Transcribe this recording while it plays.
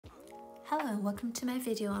Hello and welcome to my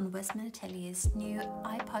video on Westman Atelier's new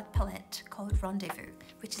iPod palette called Rendez-vous,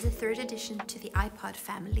 which is a third addition to the iPod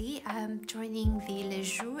family, joining the Le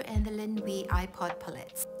Jour and the La Nuit iPod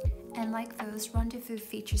palettes. And like those, Rendez-vous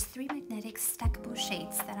features 3 magnetic stackable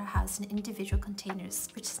shades that are housed in individual containers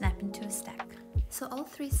which snap into a stack. So all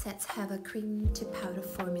 3 sets have a cream to powder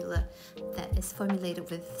formula that is formulated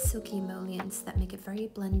with silky emollients that make it very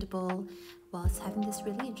blendable, whilst having this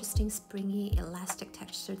really interesting springy elastic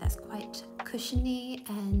texture that's quite cushiony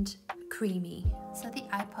and creamy. So the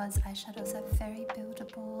iPod's eyeshadows are very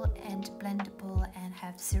buildable and blendable and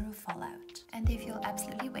have 0 fallout, and they feel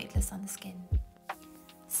absolutely weightless on the skin.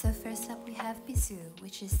 So first up we have Bisou,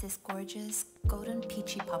 which is this gorgeous golden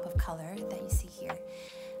peachy pop of color that you see here.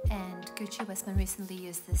 And Gucci Westman recently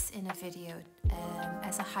used this in a video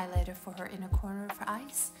as a highlighter for her inner corner of her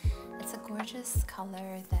eyes. It's a gorgeous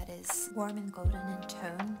color that is warm and golden in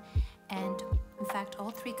tone, and in fact all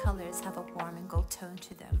 3 colors have a warm and gold tone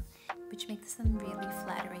to them, which makes them really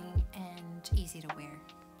flattering and easy to wear.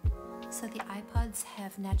 So the iPods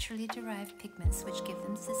have naturally derived pigments which give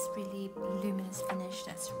them this really luminous finish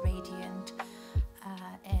that's radiant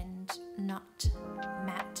and not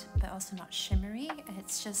matte but also not shimmery.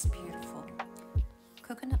 It's just beautiful.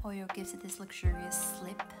 Coconut oil gives it this luxurious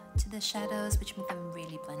slip to the shadows which make them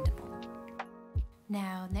really blendable.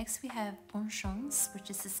 Now next we have Bonne Chance, which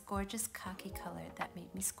is this gorgeous khaki color that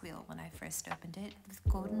made me squeal when I first opened it. The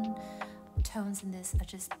golden tones in this are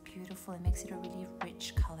just beautiful. It makes it a really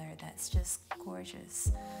rich color that's just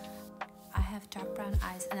gorgeous. I have dark brown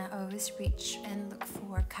eyes and I always reach and look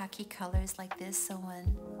for khaki colors like this, so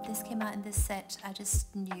when this came out in this set I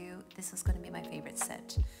just knew this was going to be my favorite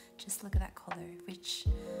set. Just look at that color, which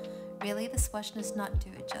really the swatch does not do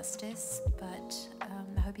it justice, but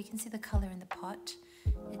I hope you can see the color in the pot.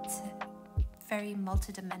 It's very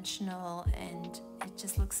multi-dimensional and it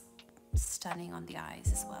just looks stunning on the eyes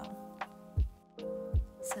as well.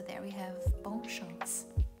 So there we have Bonne Chance.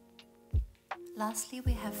 Lastly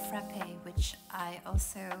we have Frappe, which I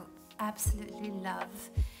also absolutely love.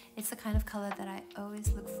 It's the kind of color that I always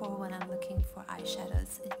look for when I'm looking for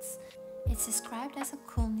eyeshadows. It's described as a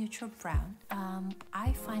cool neutral brown.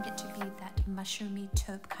 I find it to be that mushroomy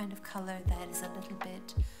taupe kind of color that is a little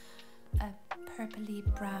bit purpley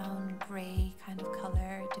brown gray kind of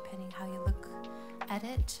color depending how you look at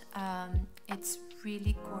it. It's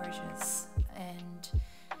really gorgeous and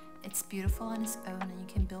it's beautiful on its own and you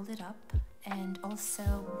can build it up, and also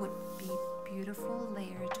would be beautiful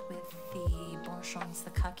layered with the Bonne Chance,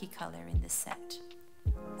 the khaki color in this set.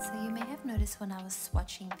 So you may have noticed when I was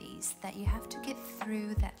swatching these that you have to get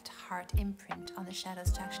through that heart imprint on the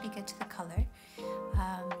shadows to actually get to the color.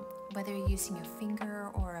 Whether you're using your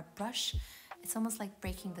finger or a brush, it's almost like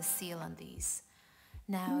breaking the seal on these.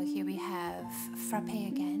 Now here we have Frappe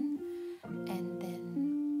again, and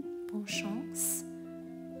then Bonne Chance.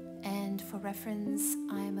 And for reference,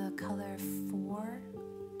 I'm a color 4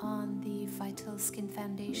 on the Vital Skin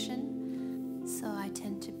Foundation, so I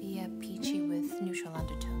tend to be a peachy with neutral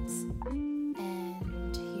undertones.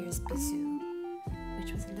 And here's Bisou,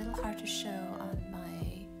 which was a little hard to show on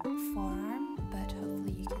my forearm, but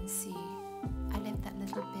hopefully you can see. I left that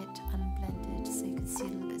little bit unblended so you can see a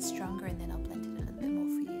little bit stronger, and then I'll blend it a little bit more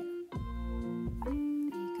for you.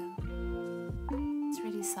 There you go. It's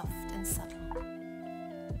really soft and subtle.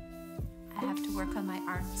 I have to work on my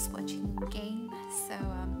arm swatching game, so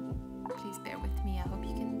please bear with me. I hope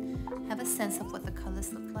you can have a sense of what the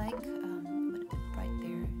colors look like. A little bit bright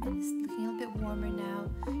there, and it's looking a little bit warmer now.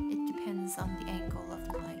 It depends on the angle of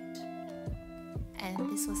the light.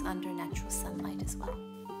 And this was under natural sunlight as well.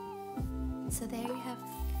 So there you have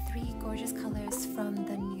 3 gorgeous colors from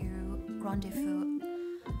the new Rendez-vous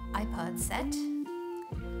iPod set.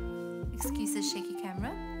 Excuse the shaky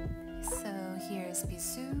camera. So here's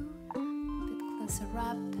Bisou, closer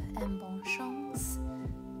up, and Bonne Chance.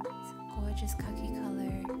 It's a gorgeous khaki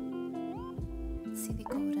color. See the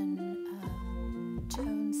golden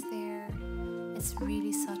tones there. It's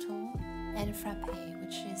really subtle. And Frappe,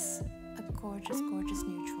 which is a gorgeous, gorgeous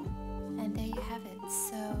neutral. And there you have it.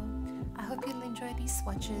 So I hope you'll enjoy these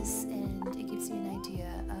swatches and it gives you an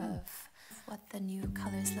idea of what the new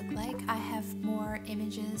colors look like. I have more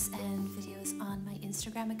images and videos on my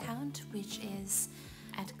Instagram account, which is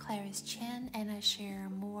 @ClarisChan, and I share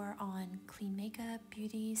more on clean makeup,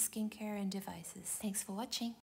 beauty, skincare, and devices. Thanks for watching.